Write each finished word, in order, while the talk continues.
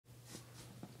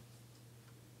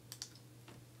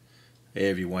Hey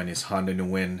everyone, it's Honda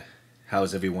Nguyen.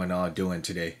 How's everyone all doing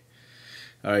today?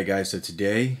 Alright guys, so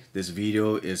today this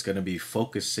video is going to be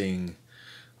focusing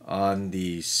on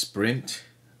the Sprint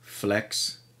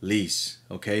Flex Lease.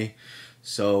 Okay,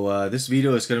 so this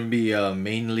video is going to be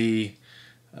mainly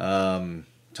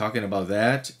talking about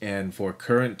that and for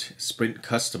current Sprint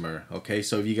customer. Okay,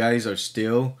 so if you guys are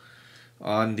still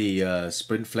on the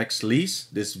Sprint Flex Lease,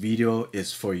 this video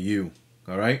is for you.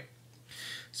 Alright.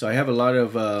 So I have a lot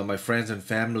of my friends and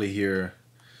family here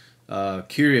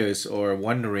curious or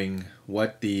wondering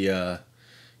what the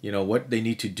what they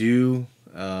need to do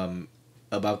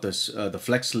about this the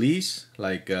flex lease,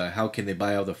 like how can they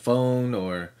buy out the phone,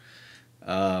 or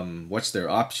what's their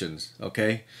options.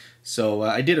 Okay, so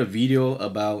I did a video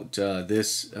about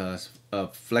this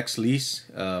flex lease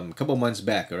a couple months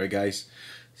back. All right guys,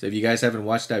 so if you guys haven't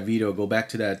watched that video, go back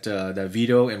to that that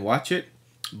video and watch it.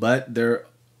 But there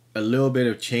a little bit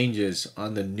of changes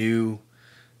on the new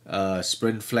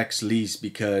Sprint Flex Lease,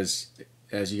 because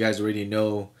as you guys already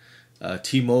know,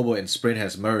 T-Mobile and Sprint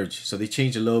has merged, so they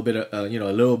changed a little bit a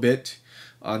little bit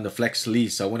on the Flex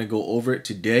Lease. So I want to go over it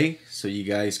today so you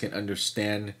guys can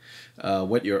understand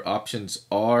what your options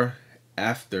are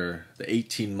after the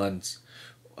 18 months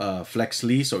Flex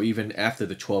Lease, or even after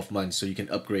the 12 months, so you can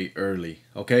upgrade early.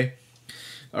 Okay,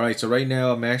 alright, so right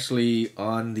now I'm actually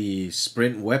on the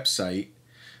Sprint website.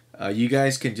 You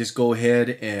guys can just go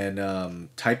ahead and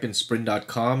type in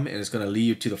sprint.com, and it's going to lead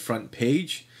you to the front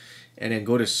page, and then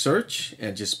go to search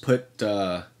and just put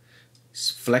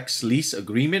Flex Lease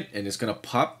Agreement, and it's going to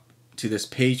pop to this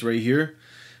page right here.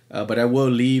 But I will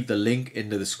leave the link in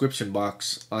the description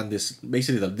box on this,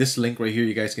 basically this link right here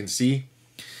you guys can see.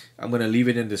 I'm going to leave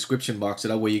it in the description box so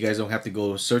that way you guys don't have to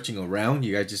go searching around.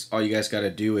 You guys just, all you guys got to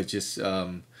do is just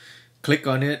click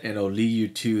on it, and it'll lead you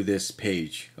to this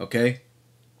page. Okay.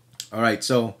 Alright,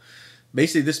 so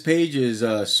basically this page is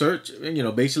search,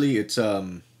 basically it's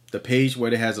the page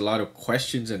where it has a lot of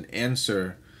questions and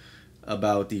answer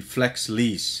about the Flex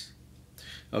Lease.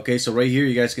 Okay, so right here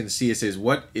you guys can see it says,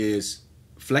 what is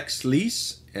Flex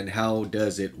Lease and how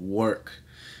does it work?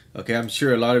 Okay, I'm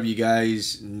sure a lot of you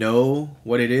guys know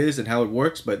what it is and how it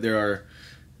works, but there are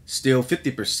still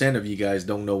 50% of you guys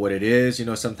don't know what it is.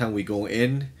 Sometimes we go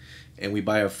in and we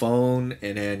buy a phone,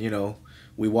 and then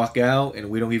we walk out and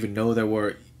we don't even know that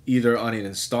we're either on an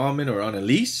installment or on a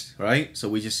lease, right? So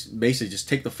we just basically just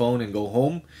take the phone and go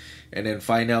home, and then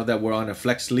find out that we're on a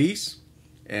flex lease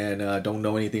and don't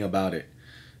know anything about it.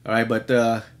 All right, but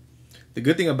the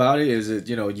good thing about it is that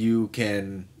you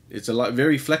can, it's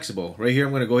very flexible. Right here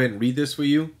I'm going to go ahead and read this for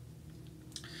you.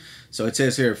 So it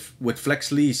says here, with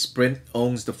Flex Lease, Sprint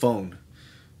owns the phone.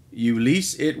 You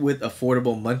lease it with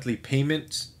affordable monthly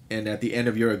payments, and at the end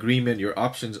of your agreement, your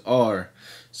options are,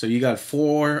 so you got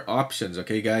 4 options.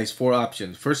 Okay guys, 4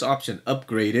 options. First option,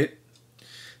 upgrade it.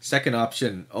 Second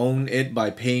option, own it by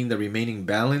paying the remaining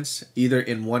balance either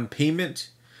in one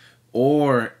payment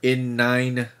or in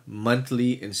 9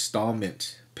 monthly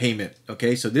installment payment.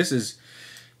 Okay, so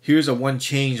here's a one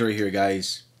change right here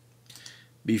guys.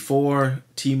 Before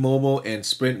T-Mobile and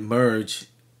Sprint merge,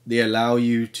 they allow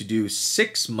you to do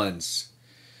 6 months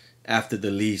after the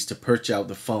lease to purchase out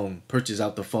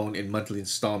the phone in monthly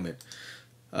installment.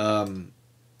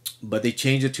 But they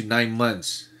changed it to 9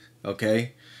 months.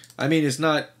 Okay, I mean, it's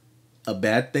not a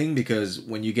bad thing, because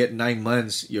when you get 9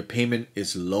 months your payment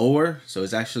is lower, so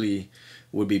it's actually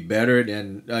would be better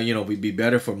than would be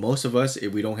better for most of us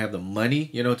if we don't have the money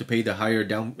to pay the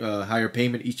higher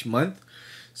payment each month.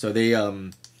 So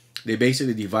they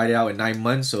basically divide it out in 9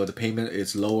 months, so the payment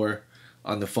is lower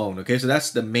on the phone. Okay, so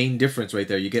that's the main difference right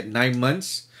there. You get 9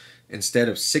 months instead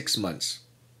of 6 months.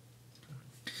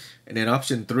 And then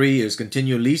option 3 is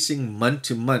continue leasing month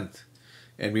to month.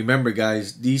 And remember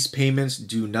guys, these payments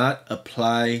do not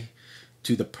apply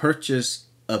to the purchase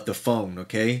of the phone.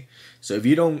 Okay, so if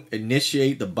you don't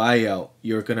initiate the buyout,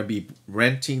 you're going to be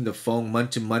renting the phone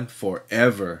month to month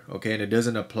forever. Okay, and it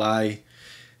doesn't apply,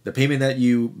 the payment that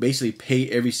you basically pay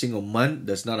every single month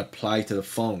does not apply to the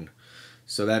phone.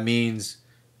 So that means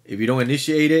if you don't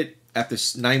initiate it, after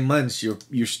 9 months,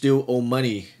 you still owe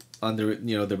money on the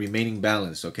the remaining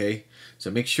balance. Okay,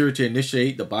 so make sure to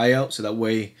initiate the buyout, so that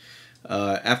way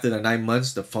after the 9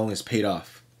 months the phone is paid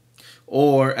off.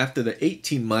 Or after the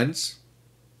 18 months,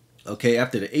 okay,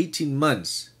 after the 18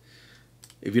 months,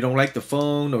 if you don't like the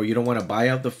phone or you don't want to buy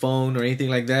out the phone or anything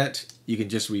like that, you can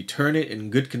just return it in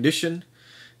good condition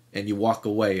and you walk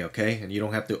away. Okay, and you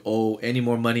don't have to owe any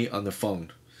more money on the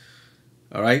phone.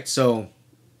 Alright, so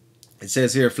it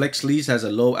says here, Flex Lease has a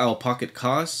low out-of-pocket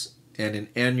cost and an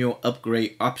annual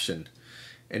upgrade option.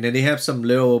 And then they have some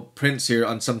little prints here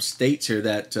on some states here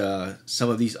that some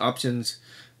of these options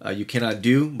you cannot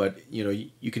do, but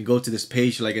you can go to this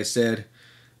page, like I said,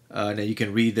 and then you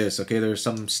can read this. Okay, there are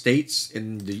some states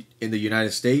in the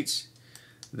United States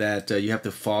that you have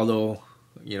to follow.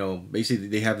 Basically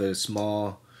they have a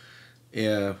small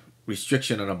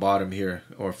restriction on the bottom here,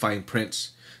 or fine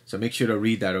prints. So make sure to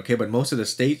read that. Okay, but most of the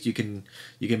states you can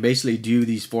basically do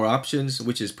these 4 options,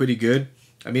 which is pretty good.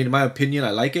 I mean, in my opinion, I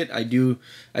like it. I do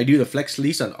the flex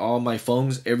lease on all my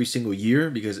phones every single year,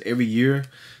 because every year,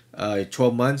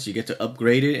 12 months, you get to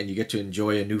upgrade it and you get to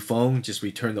enjoy a new phone. Just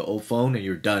return the old phone and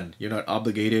you're done. You're not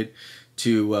obligated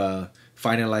to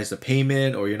finalize the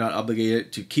payment, or you're not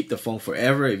obligated to keep the phone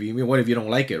forever. What if you don't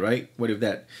like it, right? What if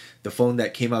the phone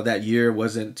that came out that year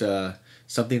wasn't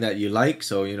something that you like?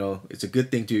 So it's a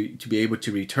good thing to be able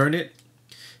to return it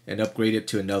and upgrade it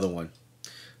to another one.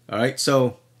 All right,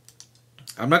 so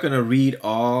I'm not going to read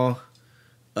all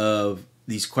of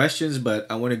these questions, but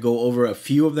I want to go over a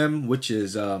few of them, which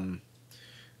is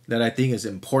that I think is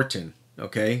important.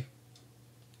 Okay,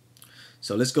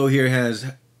 so let's go here.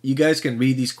 You guys can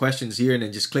read these questions here and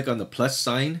then just click on the plus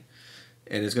sign,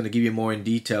 and it's going to give you more in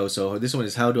detail. So this one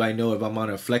is, how do I know if I'm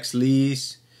on a flex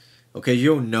lease? Okay,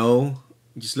 you'll know.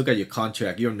 Just look at your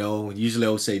contract. You'll know. Usually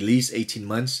it'll say lease 18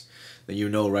 months. Then you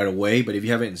know right away. But if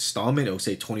you have an installment, it'll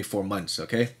say 24 months.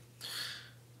 Okay.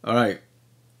 All right.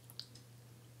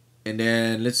 And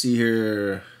then let's see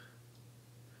here.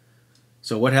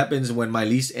 So what happens when my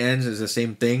lease ends is the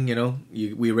same thing.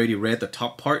 We already read the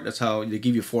top part. That's how they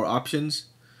give you 4 options.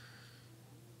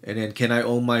 And then, can I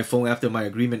own my phone after my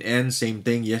agreement ends? Same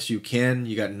thing. Yes, you can.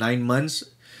 You got 9 months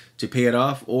to pay it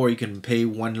off, or you can pay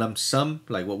one lump sum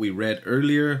like what we read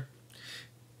earlier.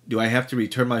 Do I have to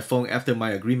return my phone after my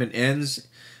agreement ends?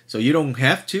 So you don't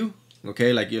have to.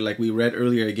 Okay, like we read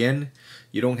earlier again,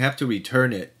 you don't have to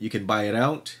return it. You can buy it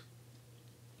out.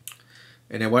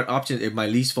 And then what option if my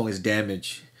lease phone is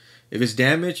damaged? If it's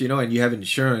damaged, and you have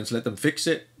insurance, let them fix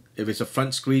it. If it's a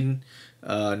front screen,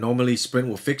 normally Sprint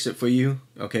will fix it for you,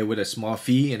 okay, with a small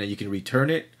fee, and then you can return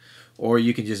it, or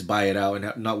you can just buy it out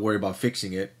and not worry about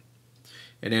fixing it.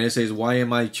 And then it says, why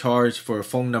am I charged for a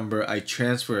phone number I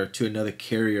transfer to another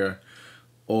carrier,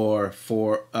 or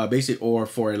for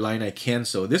a line I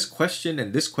cancel? This question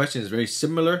and this question is very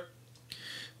similar.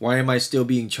 Why am I still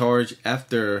being charged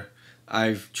after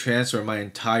I've transferred my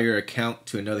entire account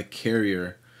to another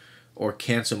carrier or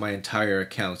cancel my entire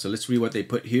account? So let's read what they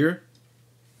put here.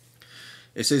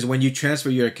 It says, when you transfer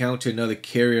your account to another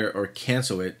carrier or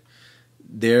cancel it,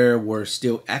 there were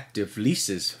still active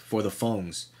leases for the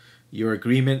phones. Your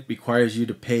agreement requires you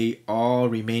to pay all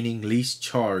remaining lease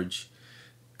charge.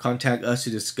 Contact us to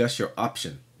discuss your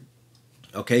option.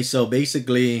 Okay, so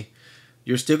basically,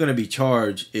 you're still going to be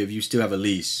charged if you still have a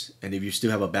lease and if you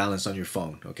still have a balance on your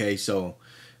phone. Okay, so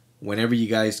whenever you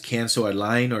guys cancel a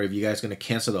line, or if you guys are going to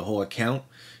cancel the whole account,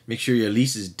 make sure your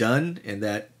lease is done and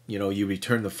that you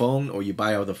return the phone or you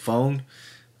buy out the phone.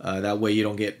 That way you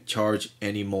don't get charged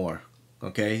anymore.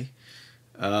 Okay.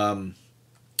 And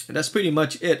that's pretty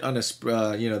much it on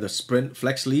the the Sprint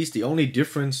Flex Lease. The only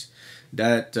difference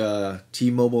that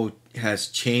T-Mobile has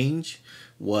changed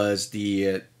was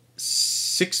the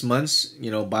 6 months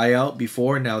buyout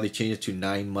before. Now they changed it to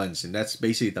 9 months, and that's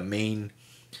basically the main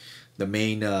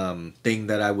thing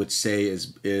that I would say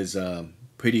is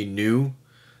pretty new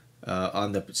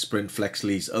on the Sprint Flex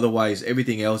Lease. Otherwise,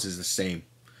 everything else is the same.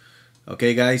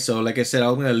 Okay, guys. So like I said,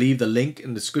 I'm gonna leave the link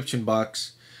in the description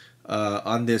box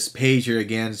on this page here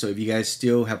again. So if you guys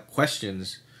still have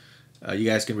questions, you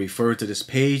guys can refer to this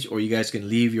page, or you guys can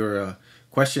leave your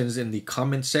questions in the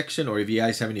comment section, or if you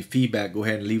guys have any feedback, go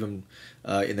ahead and leave them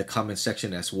in the comment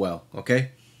section as well.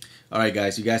 Okay. All right,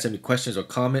 guys. If you guys have any questions or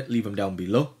comment, leave them down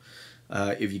below.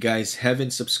 If you guys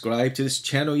haven't subscribed to this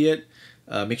channel yet,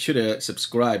 make sure to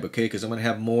subscribe, okay? Because I'm going to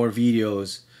have more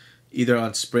videos either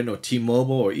on Sprint or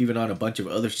T-Mobile, or even on a bunch of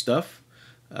other stuff.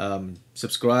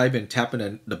 Subscribe and tap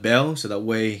on the bell so that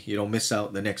way you don't miss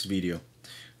out the next video.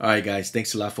 Alright guys,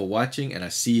 thanks a lot for watching, and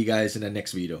I'll see you guys in the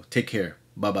next video. Take care.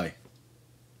 Bye-bye.